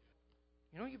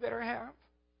 You know what you better have?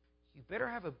 You better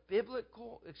have a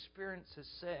biblical experience that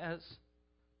says,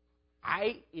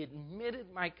 I admitted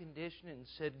my condition and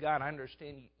said, God, I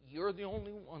understand you're the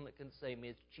only one that can save me.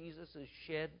 It's Jesus'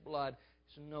 shed blood.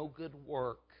 It's no good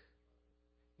work.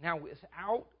 Now,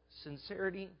 without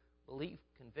sincerity, belief,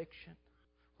 conviction,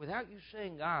 without you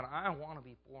saying, God, I want to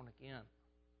be born again,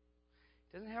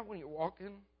 it doesn't happen when you're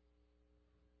walking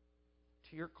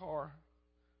to your car.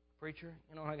 Preacher,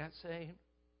 you know when I got saved?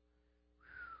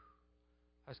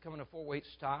 I was coming to a 4-way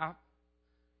stop.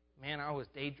 Man, I was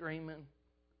daydreaming.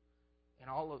 And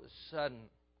all of a sudden,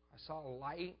 I saw a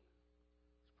light.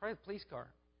 It's probably a police car.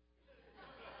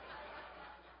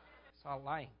 I saw a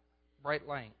light, bright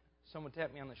light. Someone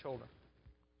tapped me on the shoulder.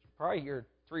 It's probably your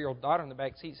 3-year-old daughter in the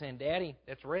back seat saying, Daddy,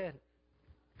 that's red.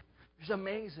 It was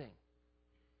amazing.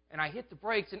 And I hit the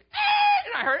brakes, and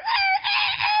I heard,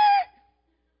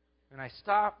 and I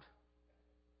stopped.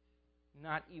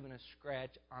 Not even a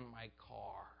scratch on my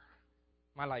car.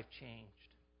 My life changed.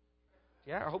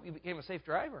 Yeah, I hope you became a safe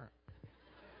driver.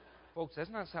 Folks, that's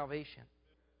not salvation.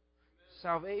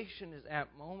 Salvation is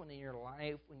that moment in your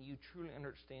life when you truly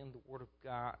understand the Word of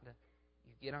God.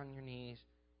 You get on your knees.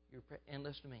 You pray, and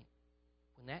listen to me.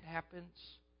 When that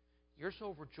happens, you're so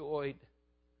overjoyed.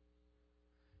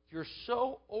 You're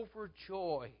so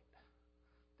overjoyed.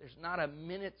 There's not a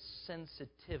minute's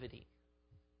sensitivity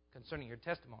concerning your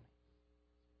testimony.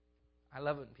 I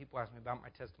love it when people ask me about my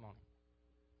testimony.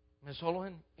 Ms.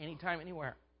 Sullivan, anytime,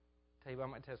 anywhere, I'll tell you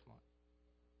about my testimony.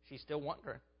 She's still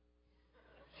wondering.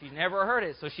 She's never heard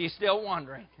it, so she's still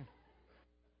wondering.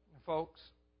 Folks,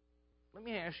 let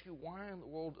me ask you, why in the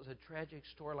world does a tragic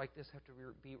story like this have to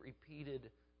be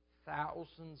repeated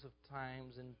thousands of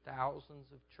times in thousands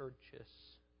of churches?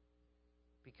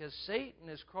 Because Satan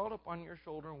has crawled up on your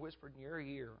shoulder and whispered in your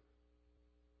ear,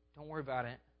 don't worry about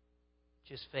it.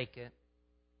 Just fake it.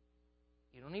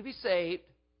 You don't need to be saved.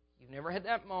 You've never had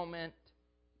that moment.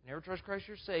 You've never trusted Christ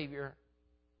your Savior.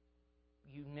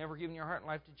 You've never given your heart and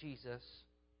life to Jesus.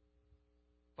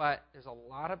 But there's a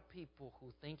lot of people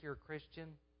who think you're a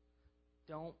Christian.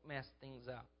 Don't mess things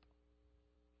up.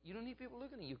 You don't need people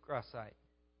looking at you cross-eyed.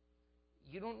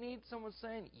 You don't need someone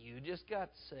saying, you just got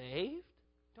saved.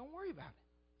 Don't worry about it.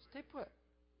 Stay put.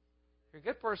 If you're a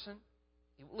good person,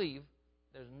 you believe,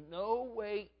 there's no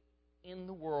way in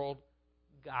the world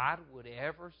God would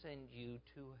ever send you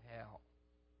to hell.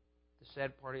 The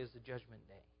sad part is the judgment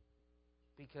day.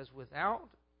 Because without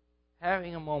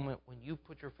having a moment when you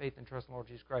put your faith and trust in the Lord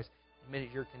Jesus Christ,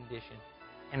 admitted your condition,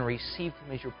 and received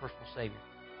Him as your personal Savior,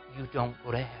 you don't go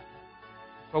to heaven.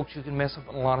 Folks, you can mess up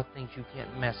on a lot of things you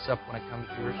can't mess up when it comes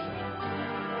to your sin.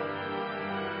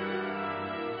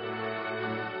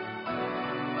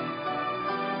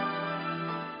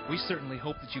 We certainly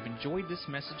hope that you've enjoyed this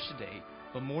message today,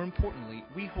 but more importantly,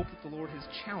 we hope that the Lord has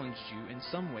challenged you in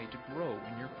some way to grow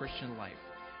in your Christian life.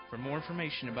 For more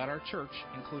information about our church,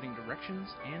 including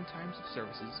directions and times of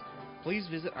services, please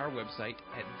visit our website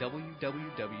at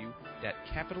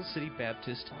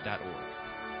www.capitalcitybaptist.org.